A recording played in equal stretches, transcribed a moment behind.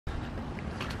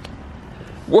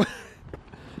What?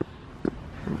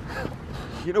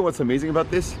 You know what's amazing about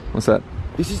this? What's that?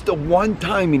 This is the one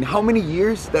time in how many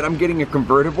years that I'm getting a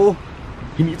convertible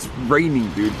and it's raining,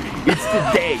 dude. It's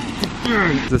the day.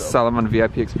 The Salomon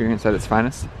VIP experience at its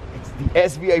finest.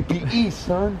 It's the SVIPE,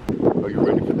 son. Are you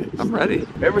ready for this? I'm ready.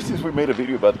 Ever since we made a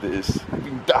video about this, I've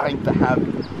been dying to have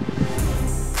it.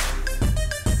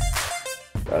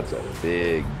 That's a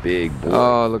big, big boy.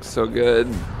 Oh, it looks so good.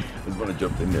 I just want to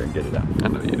jump in there and get it out. I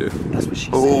know you do. That's what she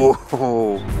said.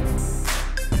 Oh.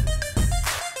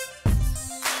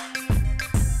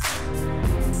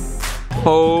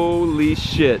 Holy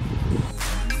shit.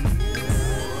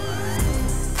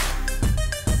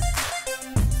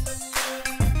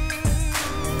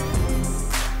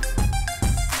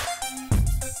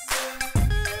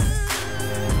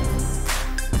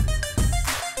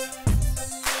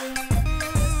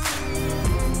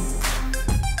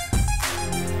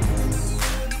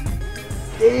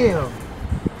 Damn.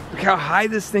 Look how high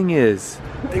this thing is.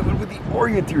 They went with the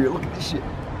Ori interior. Look at this shit.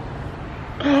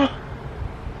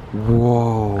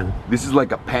 Whoa. This is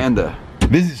like a panda.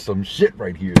 This is some shit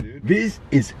right here, dude. This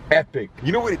is epic.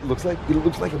 You know what it looks like? It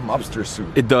looks like a mobster suit.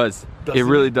 It does. It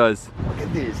really does. Look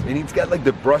at this. And it's got like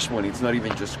the brush one. It's not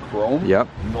even just chrome. Yep.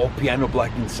 No piano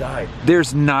black inside.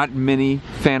 There's not many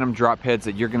Phantom drop heads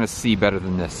that you're gonna see better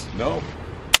than this. No.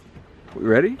 We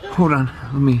ready? Hold on.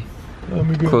 Let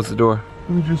me close the door.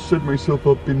 Let me just set myself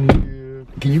up in here.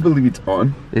 Can you believe it's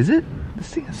on? Is it?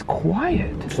 This thing is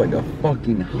quiet. It's like a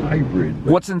fucking hybrid.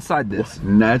 What's inside this?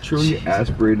 Naturally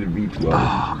aspirated V12.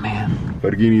 Oh man.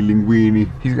 Fargini linguini.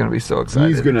 He's gonna be so excited.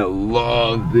 He's gonna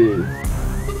love this.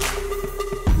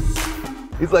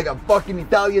 It's like a fucking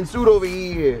Italian suit over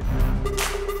here.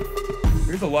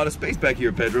 There's a lot of space back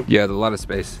here, Pedro. Yeah, there's a lot of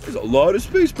space. There's a lot of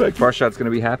space back here. Farshad's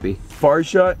gonna be happy.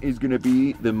 Farshad is gonna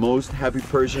be the most happy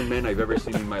Persian man I've ever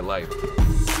seen in my life.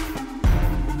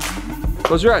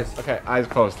 Close your eyes. Okay, eyes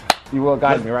closed. You will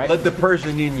guide me, right? Let the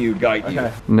Persian in you guide you.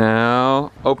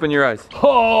 Now, open your eyes.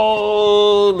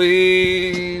 Holy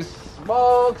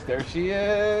smokes, there she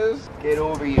is. Get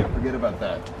over here, forget about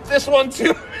that. This one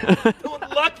too. What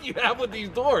luck you have with these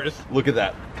doors. Look at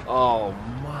that. Oh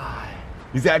my.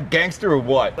 Is that gangster or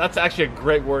what? That's actually a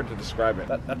great word to describe it.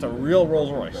 That's a real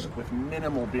Rolls Royce with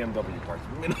minimal BMW parts.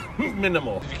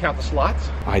 Minimal. Did you count the slots?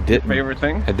 I didn't. Favorite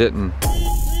thing? I didn't.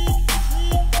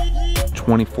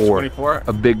 24. 24?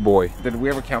 A big boy. Did we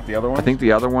ever count the other one? I think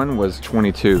the other one was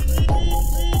 22.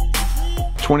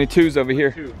 22's over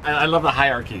here. I love the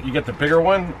hierarchy. You get the bigger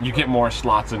one, you get more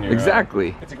slots in your...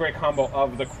 Exactly. It's a great combo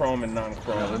of the chrome and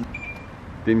non-chrome.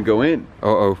 Didn't go in.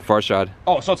 Uh-oh, Farshad.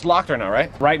 Oh, so it's locked right now,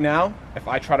 right? Right now, if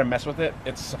I try to mess with it,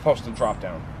 it's supposed to drop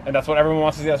down. And that's what everyone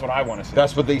wants to see, that's what I want to see.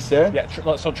 That's what they said? Yeah,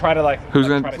 so try to like... Who's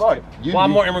like, gonna... try to steal. Well,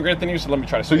 I'm more immigrant than you, so let me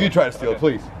try to steal. So you try to steal it,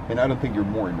 Okay. please. And I don't think you're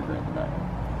more immigrant than I am.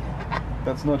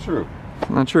 That's not true.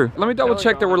 Not true. Let me double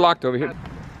check that we're locked over here.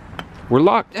 We're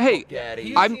locked. Hey,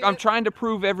 Daddy. I'm trying to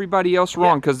prove everybody else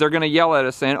wrong because they're gonna yell at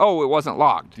us saying, "Oh, it wasn't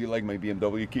locked." Do you like my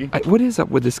BMW key? What is up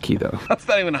with this key though? That's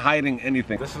not even hiding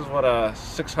anything. This is what a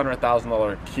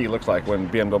 $600,000 key looks like when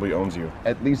BMW owns you.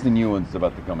 At least the new one's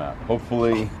about to come out.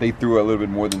 Hopefully they threw a little bit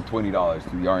more than $20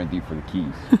 to the R&D for the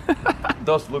keys. It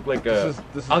does look like a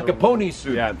Al Capone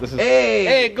suit. Yeah, this is...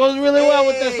 Hey, it goes really well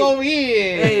with this over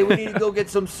here. Hey, we need to go get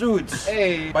some suits.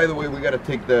 Hey. By the way, we gotta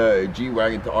take the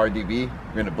G-Wagon to RDB.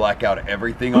 We're gonna black out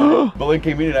everything on it. Belen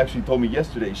came in and actually told me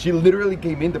yesterday. She literally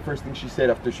came in, the first thing she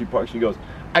said after she parked, she goes,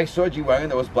 I saw a G-Wagon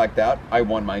that was blacked out. I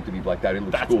want mine to be blacked out. It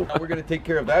looks cool. We're gonna take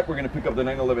care of that. We're gonna pick up the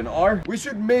 911R. We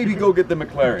should maybe go get the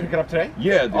McLaren. Pick it up today?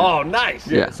 Yeah, dude. Oh, nice.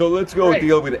 Yeah, so let's go Great.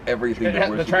 deal with everything that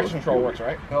we're The traction supposed to control do. works,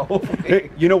 right?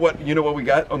 Hey, you know what we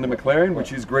got on the McLaren,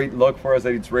 which is great luck for us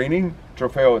that it's raining?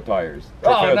 Trofeo tires.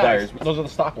 Trofeo Oh, nice. tires. Those are the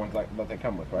stock ones that they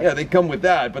come with, right? Yeah, they come with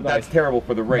that, but Nice. that's terrible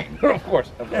for the rain. Of course.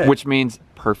 Yeah. Which means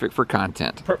perfect for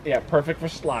content. Yeah, perfect for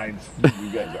slides. You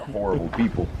guys are horrible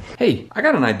people. Hey, I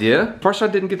got an idea.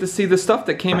 Farshad didn't get to see the stuff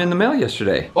that came in the mail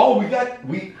yesterday. Oh,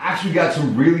 we actually got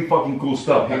some really fucking cool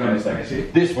stuff. Hang on a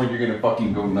second. This one you're gonna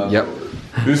fucking go nuts Yep. over.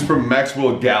 This is from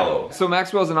Maxwell Gallo. So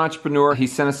Maxwell's an entrepreneur. He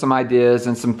sent us some ideas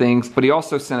and some things, but he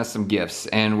also sent us some gifts,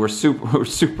 and we're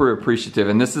super appreciative.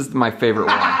 And this is my favorite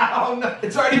one. Oh no,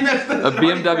 it's already messed up. A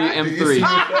BMW M3.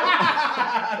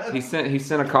 He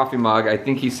sent a coffee mug. I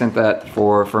think he sent that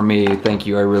for me. Thank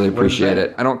you. I really appreciate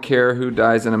it. I don't care who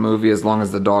dies in a movie as long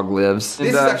as the dog lives.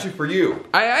 This is actually for you.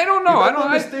 I don't know. I'm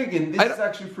not mistaken. This is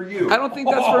actually for you. I don't think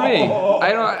that's for me.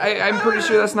 I'm pretty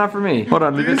sure that's not for me. Hold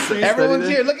on. Everyone's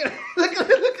here. Look at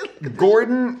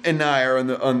Gordon and I are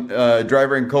on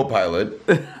driver and co-pilot.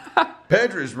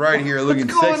 Pedro's right here looking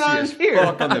going sexy on as here?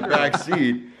 fuck on the back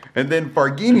seat. and then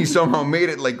Farghini somehow made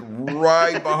it like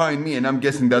right behind me, and I'm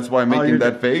guessing that's why I'm making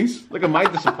that face. Look at my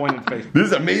disappointed face. This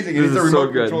is amazing. It's a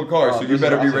remote control car, so you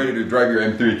better be ready to drive your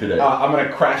M3 today. I'm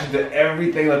gonna crash into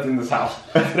everything that's in this house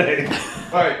today.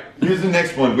 All right, here's the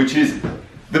next one, which is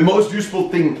the most useful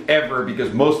thing ever,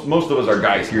 because most of us are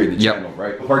guys here in the channel,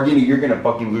 right? Farghini, you're gonna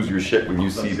fucking lose your shit when you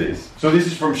see this. So this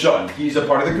is from Sean. He's a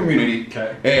part of the community.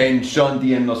 Okay. And Sean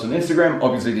DM'd us on Instagram.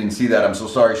 Obviously didn't see that. I'm so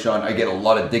sorry, Sean. I get a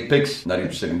lot of dick pics. Not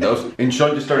interested in those. And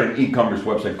Sean just started an e-commerce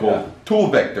website called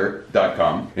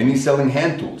toolvector.com, and he's selling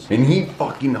hand tools. And he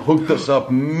fucking hooked us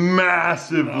up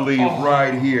massively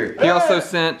right here. He also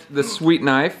sent the sweet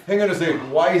knife. Hang on a second.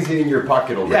 Why is it in your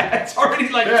pocket already? Yeah, it's already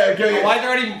like, why are there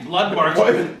already blood marks?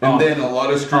 And then a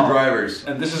lot of screwdrivers.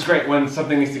 And this is great. When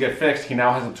something needs to get fixed, he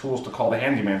now has the tools to call the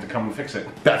handyman to come and fix it.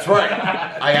 That's right.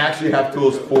 I actually have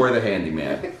tools for the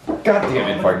handyman. God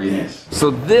damn it, Farghini. So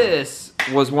this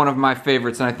was one of my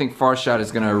favorites, and I think Farshad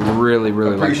is gonna really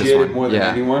like this one. It more than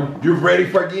anyone. You ready,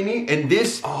 Farghini? And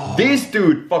this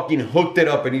dude fucking hooked it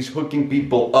up, and he's hooking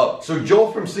people up. So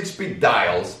Joel from 6 Speed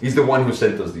Dials, he's the one who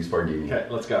sent us these, Farghini. Okay,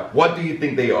 let's go. What do you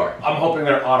think they are? I'm hoping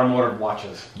they're automotive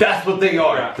watches. That's what they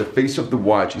are. Yeah. The face of the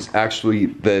watch is actually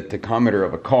the tachometer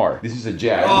of a car. This is a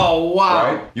Jag. Oh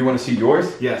wow! Right? You want to see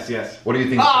yours? Yes. What do you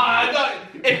think?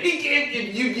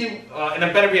 If you give, and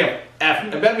it better be a F.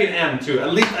 It better be an M too.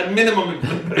 At least a minimum.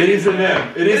 It is an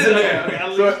M. It is an M.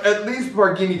 Okay, So at least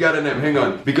Farghini got an M. Hang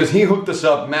on, because he hooked us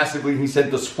up massively. He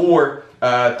sent us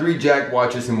 3 Jag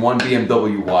watches and 1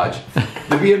 BMW watch.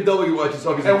 The BMW watch is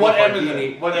obviously. And what M is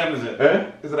it? What M is it?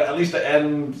 Eh? Is it at least an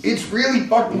M? It's really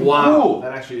fucking Wow.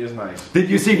 That actually is nice. Did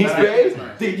you see his face?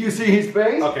 Nice. Did you see his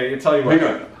face? Okay, tell you what.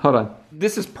 Hang on. Hold on.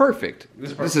 This is perfect.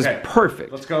 This is Okay.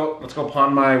 perfect. Let's go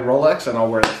pawn my Rolex, and I'll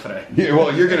wear this today. Yeah,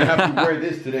 well, you're gonna have to wear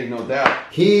this today, no doubt.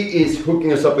 He is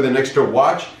hooking us up with an extra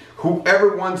watch.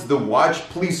 Whoever wants the watch,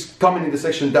 please comment in the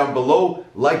section down below,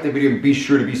 like the video, and be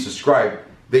sure to be subscribed.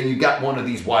 Then you got one of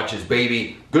these watches,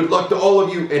 baby. Good luck to all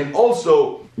of you. And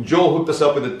also, Joel hooked us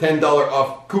up with a $10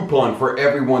 off coupon for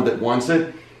everyone that wants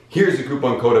it. Here's the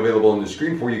coupon code available on the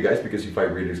screen for you guys, because if I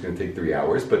read it, it's gonna take 3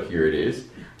 hours, but here it is.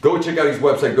 Go check out his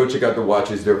website, go check out the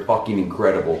watches. They're fucking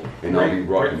incredible. And I'll be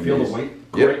rocking Feel these. the weight?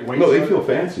 Yep. Great weight. No, they feel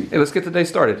fancy. Hey, let's get the day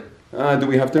started. Do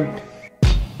we have to?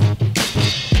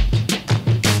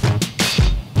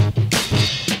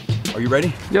 Are you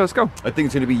ready? Yeah, let's go. I think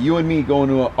it's gonna be you and me going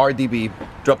to a RDB,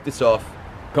 drop this off,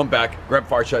 come back, grab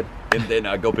Farshad, and then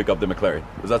go pick up the McLaren.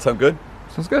 Does that sound good?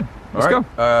 Sounds good. Let's All right.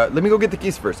 go. Let me go get the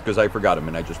keys first, because I forgot them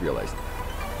and I just realized.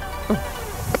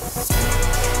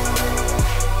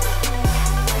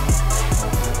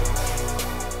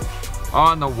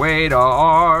 On the way to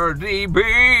RDB,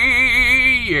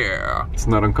 yeah. It's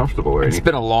not uncomfortable already. It's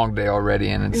been a long day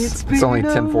already, and it's only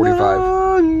 10:45.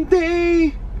 Long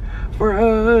day for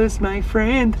us, my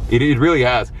friend. It really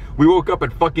has. We woke up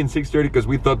at fucking 6:30 because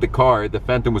we thought the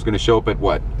Phantom was gonna show up at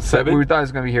what? 7? We thought it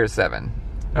was gonna be here at 7.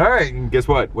 All right, and guess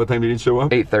what? What time did it show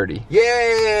up? 8:30.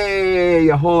 Yay!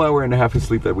 A whole hour and a half of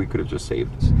sleep that we could have just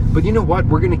saved. But you know what?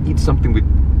 We're gonna eat something with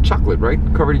chocolate, right?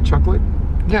 Covered in chocolate?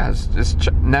 Yeah, it's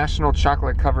National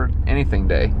Chocolate Covered Anything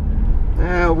Day.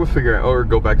 We'll figure out. Or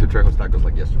go back to Trejo's Tacos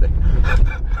like yesterday.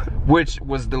 Which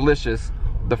was delicious.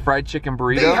 The fried chicken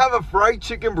burrito. They have a fried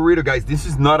chicken burrito, guys. This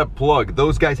is not a plug.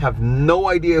 Those guys have no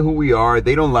idea who we are.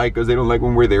 They don't like us. They don't like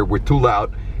when we're there. We're too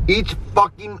loud. It's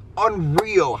fucking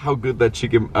unreal how good that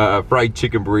fried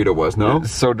chicken burrito was, no?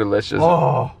 It's so delicious.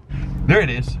 Oh, there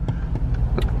it is.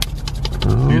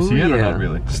 Do you see it or not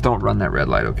really? Just don't run that red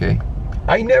light, okay?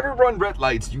 I never run red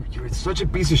lights. You're such a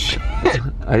piece of shit.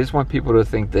 I just want people to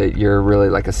think that you're really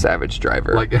like a savage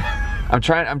driver. Like, I'm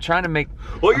trying to make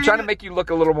you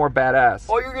look a little more badass.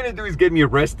 all you're gonna do is get me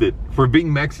arrested for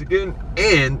being Mexican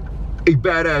and a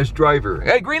badass driver.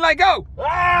 Hey, green light, go!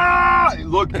 Ah!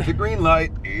 Look, it's a green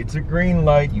light. It's a green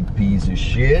light, you piece of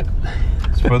shit.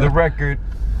 It's for the record.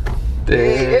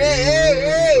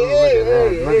 Hey.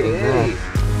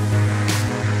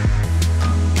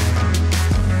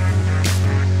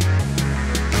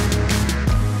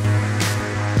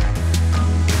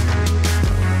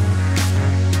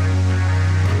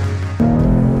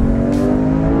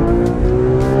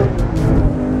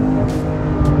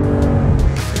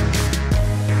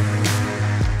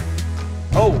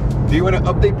 Do you want to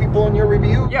update people on your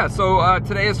review? Yeah, so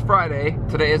today is Friday.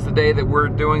 Today is the day that we're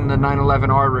doing the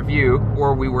 911R review,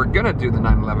 or we were gonna do the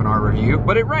 911R review,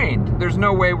 but it rained. There's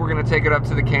no way we're gonna take it up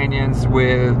to the canyons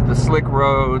with the slick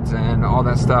roads and all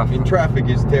that stuff. And traffic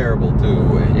is terrible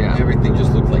too, and Yeah. everything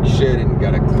just looks like shit and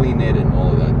gotta clean it and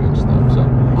all of that good stuff. So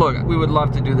Look, we would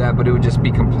love to do that, but it would just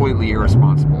be completely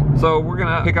irresponsible. So we're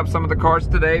gonna pick up some of the cars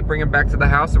today, bring them back to the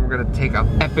house, and we're gonna take an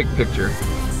epic picture.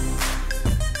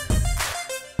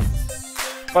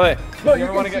 By the way, No, if you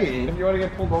you want to can get see. if you want to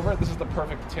get pulled over, this is the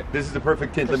perfect tip. This is the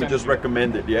perfect tint. Let me just Percentage.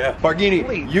 recommend it. Yeah. Barghini,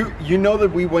 Please. you know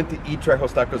that we went to eat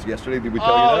Trejos Tacos yesterday. Did we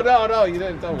tell Oh you that? no, you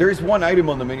didn't tell me. There's one item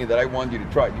on the menu that I want you to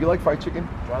try. Do you like fried chicken?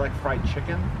 Do I like fried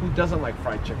chicken? Who doesn't like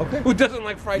fried chicken? Okay. Who doesn't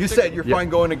like fried You chicken? said you're fine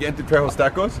going again to Trejos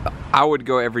Tacos? I would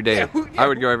go every day. Yeah, I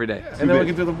would go every day. And then we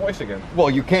can do the voice again. Well,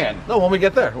 you can. No, when we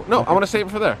get there. No, I want to save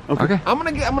it for there. Okay. I'm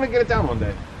gonna get it down one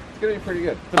day. It's gonna be pretty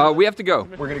good. We have to go.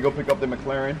 We're gonna go pick up the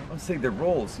McLaren. I'll say the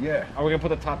rolls, yeah. Are we gonna put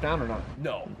the top down or not?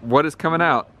 No. What is coming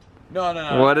out? No,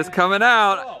 no, no. What is coming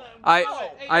out?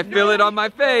 I feel it on my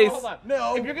face. Hold on.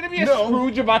 No. If you're gonna be a No.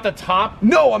 Scrooge about the top,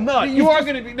 No, I'm not. you are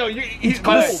gonna be. No, he's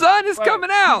The sun is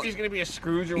coming out. He's gonna be a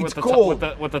Scrooge It's with the cold.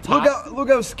 top. With the top. Look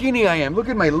how skinny I am. Look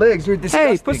at my legs. They're disgusting.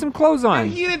 Hey, put some clothes on.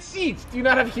 Heated seats. Do you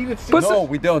not have heated seats? Put No,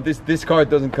 we don't. This car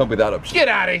doesn't come without options. Get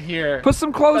out of here. Put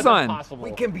some clothes That's on. impossible.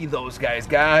 We can be those guys,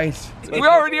 guys. We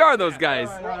already are those guys.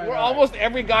 We're almost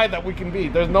every guy that we can be.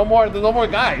 There's no more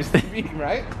guys to be,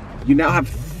 right? You now have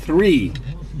 3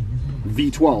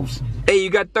 V12s. Hey, you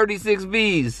got 36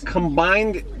 Vs.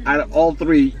 Combined out of all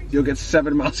 3, you'll get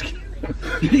 7 miles.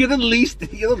 You're the least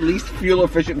fuel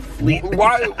efficient fleet.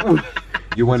 Why?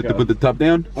 You wanted to put the top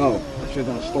down? Oh, I should have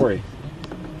done a story.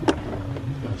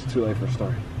 It's too late for a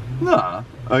story. Nah.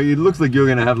 It looks like you're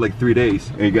gonna have like 3 days.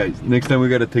 Hey guys, next time we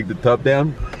gotta take the top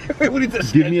down. Wait, we need to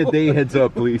Give me a day heads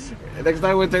up, please. Next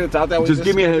time we take the top down. Just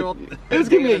give me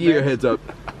a year heads up.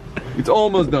 It's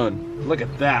almost done. Look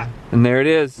at that. And there it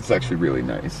is. It's actually really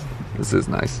nice. This is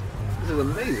nice. This is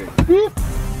amazing.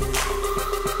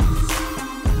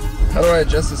 How do I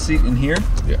adjust the seat in here?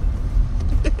 Yeah.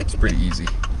 It's pretty easy.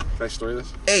 Can I story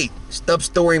this? Hey, stop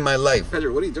storing my life.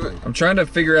 Pedro, what are you doing? I'm trying to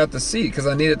figure out the seat because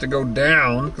I need it to go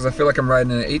down because I feel like I'm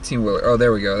riding an 18-wheeler. Oh,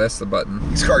 there we go. That's the button.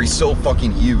 This car is so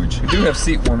fucking huge. We do have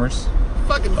seat warmers.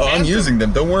 Fucking Oh, I'm using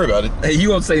them. Don't worry about it. Hey, you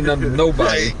won't say nothing to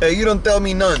nobody. Hey, you don't tell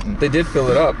me nothing. They did fill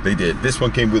it up. They did. This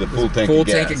one came with a full tank Full of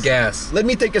gas. tank of gas. Let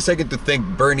me take a second to thank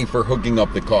Bernie for hooking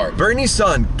up the car. Bernie's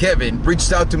son, Kevin,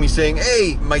 reached out to me saying,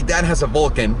 hey, my dad has a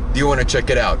Vulcan. Do you want to check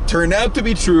it out? Turned out to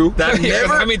be true. That Yeah,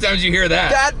 never... how many times you hear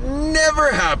that? That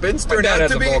never happens. My dad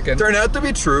has a Vulcan. Turned out to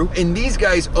be true. And these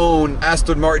guys own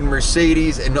Aston Martin,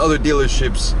 Mercedes, and other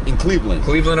dealerships in Cleveland.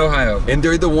 Cleveland, Ohio. And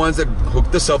they're the ones that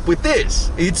hooked us up with this.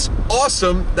 It's awesome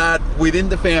that within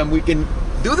the fam we can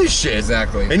do this shit.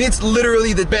 Exactly. And it's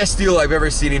literally the best deal I've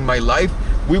ever seen in my life.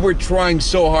 We were trying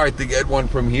so hard to get one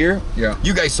from here. Yeah.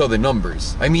 You guys saw the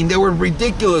numbers. I mean, they were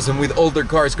ridiculous and with older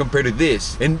cars compared to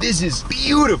this. And this is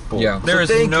beautiful. Yeah. So There is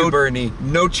thank no you, Bernie.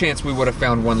 No chance we would have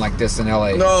found one like this in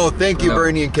LA. No, thank you, No.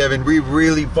 Bernie and Kevin. We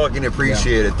really fucking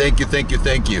appreciate it. Thank you, thank you,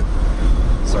 thank you.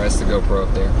 Sorry, that's the GoPro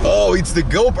up there. Oh, it's the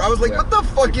GoPro. I was like, Yeah. what the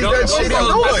fuck is that shit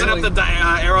messing doing? up the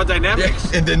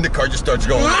aerodynamics. And then the car just starts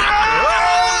going.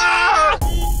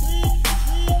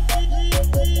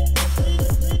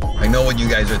 I know what you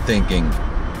guys are thinking.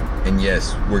 And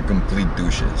yes, we're complete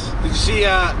douches. Did you see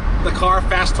the car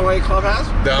Fast Toy Club has?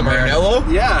 The Maranello?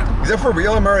 Yeah. Is that for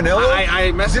real, a Maranello? I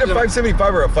Is messaged it a him.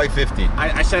 575 or a 550?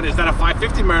 I said, is that a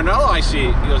 550 Maranello I see?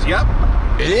 He goes, yep.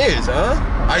 It is, huh?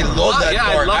 I love that yeah,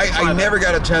 I'd car. love to try I that. never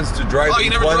got a chance to drive Oh, it.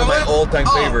 you It's never one of drove my it? all-time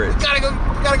Oh, favorites. We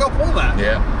gotta go pull that.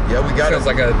 Yeah, we got Sounds it.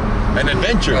 like An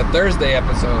adventure. a Thursday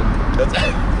episode.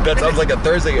 That sounds like a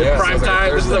Thursday. Yeah. Prime sounds like a time.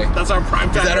 Thursday. That's our prime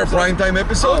time. Is that our episode. prime time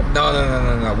episode?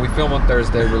 No. We film on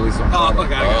Thursday, release on Oh,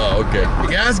 Friday. okay. Oh, okay.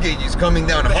 The gas gauge is coming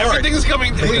down hard. Everything's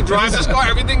coming. When he drives this car,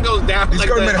 everything goes down. This like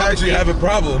car the- might actually have a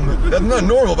problem. That's not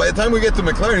normal. By the time we get to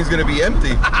McLaren, it's gonna be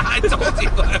empty. I told you.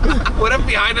 What if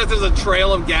behind us there's a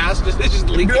trail of gas? It's just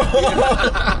leaking.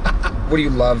 What do you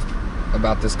love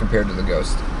about this compared to the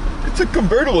Ghost? It's a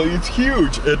convertible. It's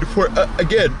huge. And for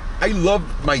again, I love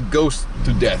my Ghost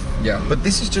to death. Yeah. But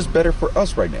this is just better for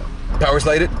us right now. Power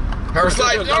slide it. Power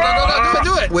slide. No,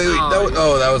 do it. Wait.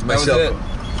 That was my That was cell it.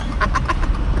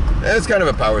 phone. That's kind of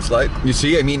a power slide. You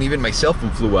see, I mean, even my cell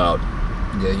phone flew out.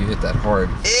 Yeah, you hit that hard.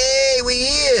 Hey, we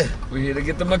here. We're here to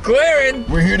get the McLaren.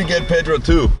 We're here to get Pedro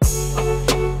too.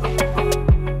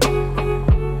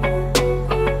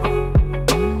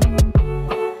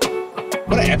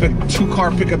 What an epic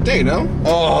 2-car pickup day, no?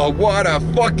 Oh, what a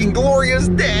fucking glorious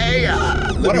day!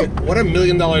 What a $1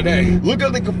 million day. Look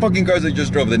at the fucking cars I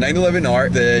just drove. The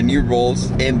 911R, the new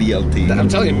Rolls, and the LT. I'm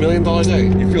telling you, $1 million day.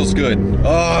 It feels good.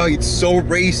 Oh, it's so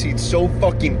racy. It's so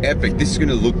fucking epic. This is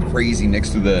gonna look crazy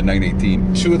next to the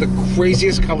 918. 2 of the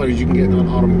craziest colors you can get on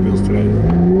automobiles today.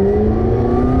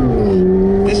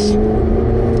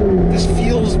 This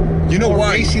feels You know more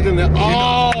why? racy than the.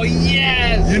 Oh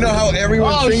yes! You know how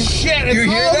everyone Oh thinks? shit! You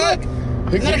hear that?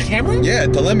 Is that a camera? Yeah,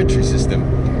 telemetry system.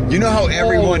 You know how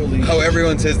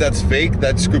everyone says that's fake?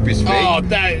 That scoop is fake? Oh,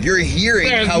 that... You're hearing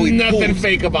There's how it nothing pulls.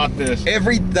 fake about this.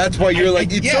 That's why you're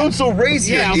like, it sounds so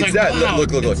racy. Yeah, I was it's like, that. wow,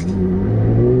 Look.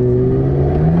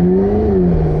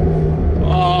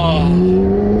 Oh.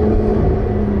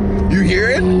 You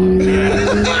hear it?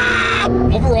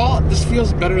 Overall, this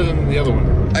feels better than the other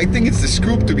one. I think it's the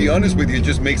scoop, to be honest with you. It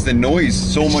just makes the noise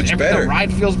so much better. The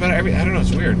ride feels better. I don't know,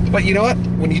 it's weird. But you know what?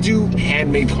 When you do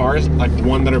handmade cars, like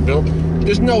one that are built,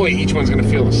 there's no way each one's gonna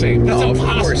feel the same. That's No,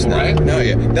 impossible, of course not. right? No,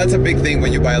 yeah. That's a big thing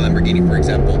when you buy a Lamborghini, for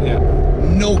example. Yeah.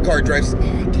 No car drives.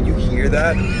 Did you hear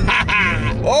that?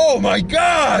 Oh my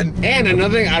God! And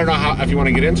another thing, I don't know how if you want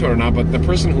to get into it or not, but the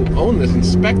person who owned this and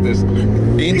spec'd this,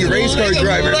 Indy race car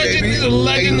driver, baby. He's a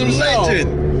legend himself.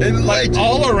 Like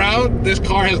all around, this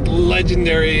car has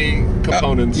legendary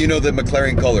components. You know the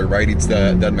McLaren color, right? It's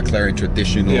that McLaren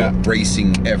traditional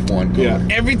racing F1 color. Yeah.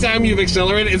 Every time you've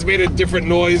accelerated, it's made a different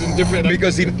noise and different.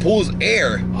 Because it pulls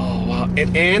air. Oh wow!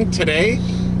 And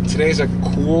today's a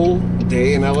cool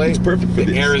day in LA. It's perfect for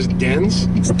the air is dense.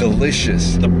 It's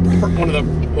delicious. One of the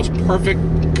most perfect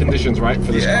conditions, right,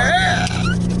 for this car.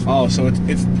 Oh, so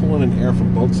it's pulling in air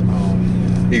from both. Oh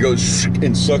yeah. He goes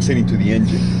and sucks it into the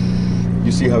engine.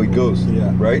 You see how it goes,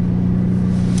 right?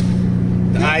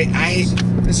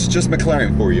 This is just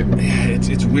McLaren for you. Yeah,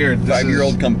 it's weird.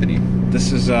 5-year-old company.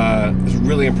 This is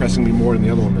really impressing me more than the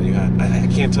other one that you had. I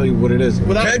can't tell you what it is.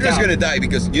 Pedro's gonna die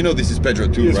because you know this is Pedro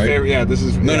 2, right? This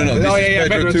is... No. This is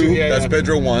Pedro 2. Yeah, that's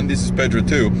Pedro 1. This is Pedro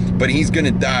 2. But he's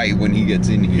gonna die when he gets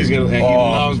in here. He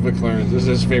loves McLarens. This is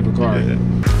his favorite car. Yeah.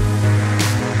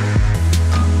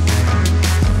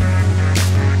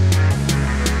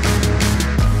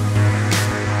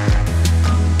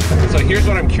 So here's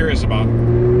what I'm curious about.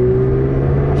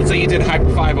 Let's say you did Hyper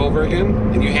 5 over again,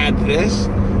 and you had this.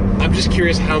 I'm just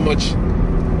curious how much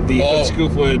the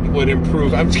scoop would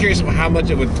improve. I'm just curious about how much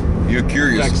it would. You're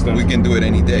curious. We can do it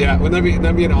any day. Yeah, wouldn't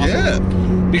that be an awesome? Yeah.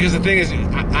 Because the thing is,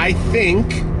 I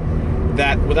think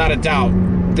that without a doubt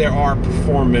there are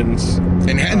performance.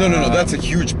 No. That's a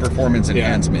huge performance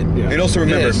enhancement. Yeah. And also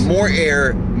remember, more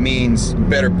air means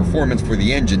better performance for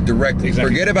the engine directly.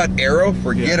 Exactly. Forget about aero.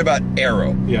 Forget about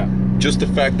aero. Yeah. Just the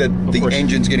fact that the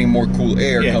engine's getting more cool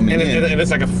air coming in. And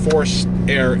it's like a forced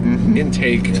air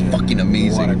intake. It's fucking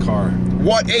amazing. What a car.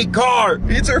 What a car!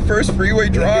 It's our first freeway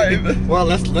drive. Well,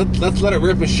 let's let it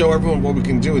rip and show everyone what we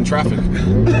can do in traffic.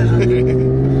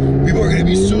 People are gonna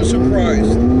be so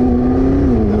surprised.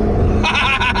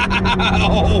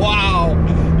 Oh wow!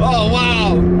 Oh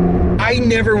wow! I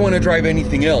never want to drive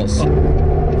anything else.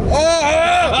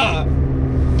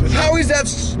 How is that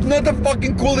not the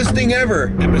fucking coolest thing ever?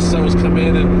 MSO's come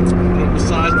in and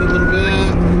massaged it a little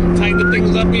bit, tighten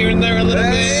things up here and there a little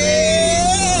bit.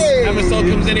 MSO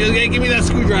comes in, he goes, "Hey, give me that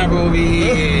screwdriver over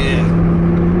here."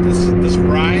 This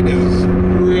ride is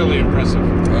really impressive.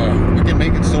 We can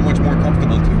make it so much more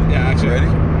comfortable too. Yeah, actually. Ready?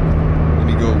 Let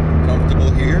me go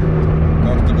comfortable here.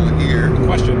 Comfortable here.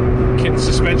 Question: can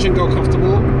suspension go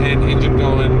comfortable and engine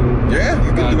go in? Yeah,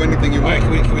 you can do anything you want.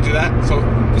 Can we do that? So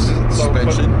this is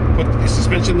suspension. Put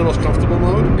suspension in the most comfortable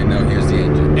mode. And now here's the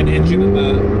engine. And engine in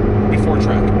the before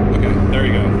track. Okay, there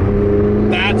you go.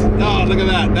 Look at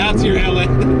that. That's your LA.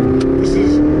 This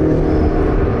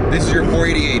is your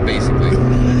 488 basically.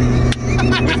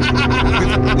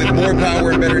 with more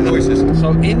power and better noises.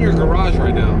 So in your garage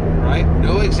right now, right?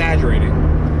 No exaggerating.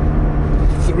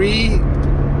 3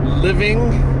 living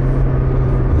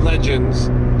legends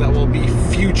that will be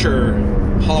future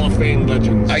Hall of Fame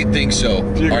legends. I think so.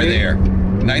 Are there?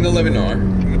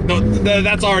 911R. No,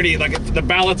 that's already, like, the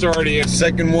ballots are already in.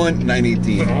 Second one,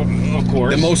 918. Of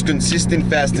course. The most consistent,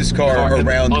 fastest car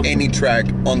around any track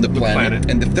on the planet.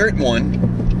 And the third one,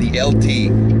 the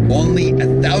LT. Only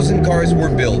 1,000 cars were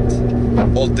built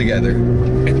altogether.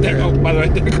 Oh, by the way,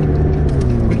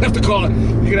 we have to call it.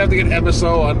 You're gonna have to get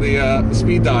MSO on the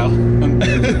speed dial,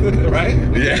 right?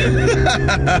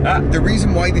 Yeah. The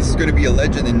reason why this is going to be a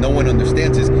legend and no one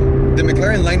understands is the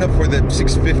McLaren lineup for the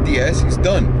 650S is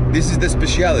done. This is the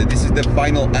speciality. This is the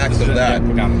final act of that.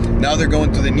 Now they're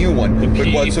going to the new one. But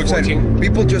what's so exciting?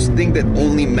 People just think that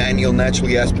only manual,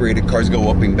 naturally aspirated cars go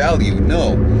up in value.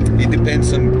 No, it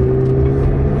depends on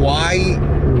why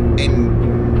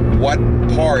and what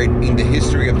part in the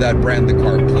history of that brand the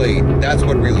car played. That's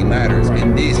what really matters. Right.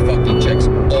 And this fucking checks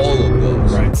all of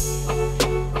those. Right.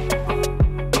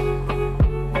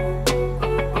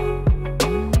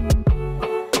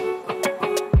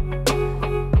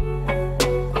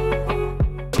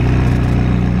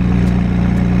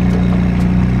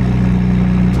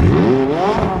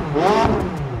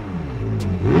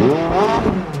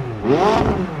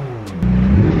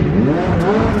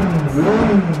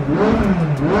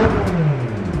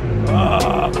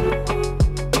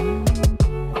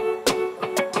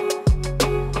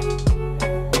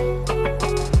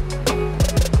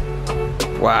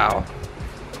 Wow.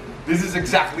 This is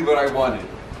exactly what I wanted.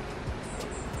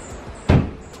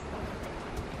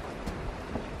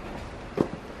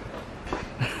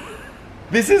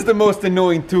 This is the most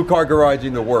annoying two-car garage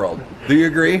in the world. Do you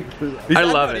agree? I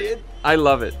love it. I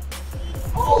love it.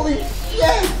 Holy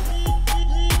shit!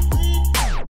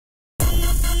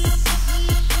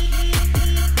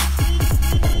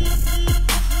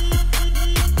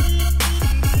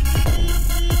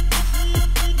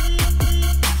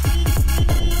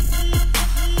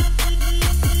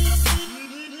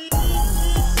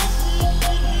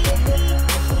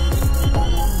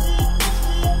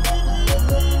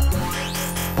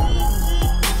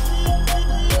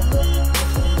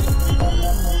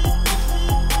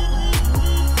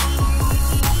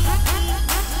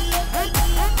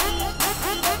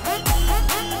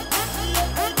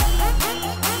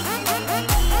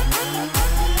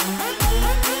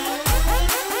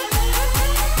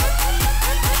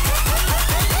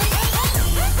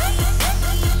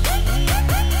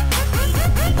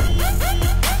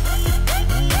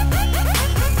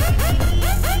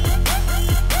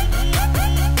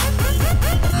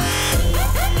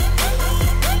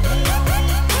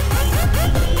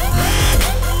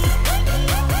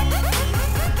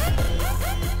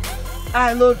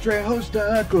 I love Trejo's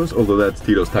tacos. Although that's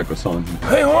Tito's taco song.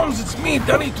 Hey Holmes, it's me,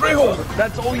 Danny Trejo.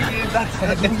 That's all you did. That's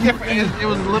It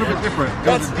was a little bit different.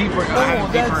 That's deeper.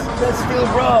 That's still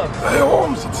rough. Hey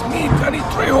Holmes, it's me, Danny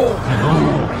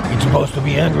Trejo. You're supposed to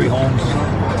be angry, Holmes.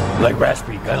 Like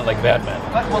raspy, kind of like Batman.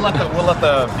 We'll let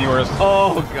the viewers.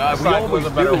 Oh God, we decide always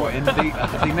what's a better do, way. and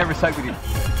they never side with you.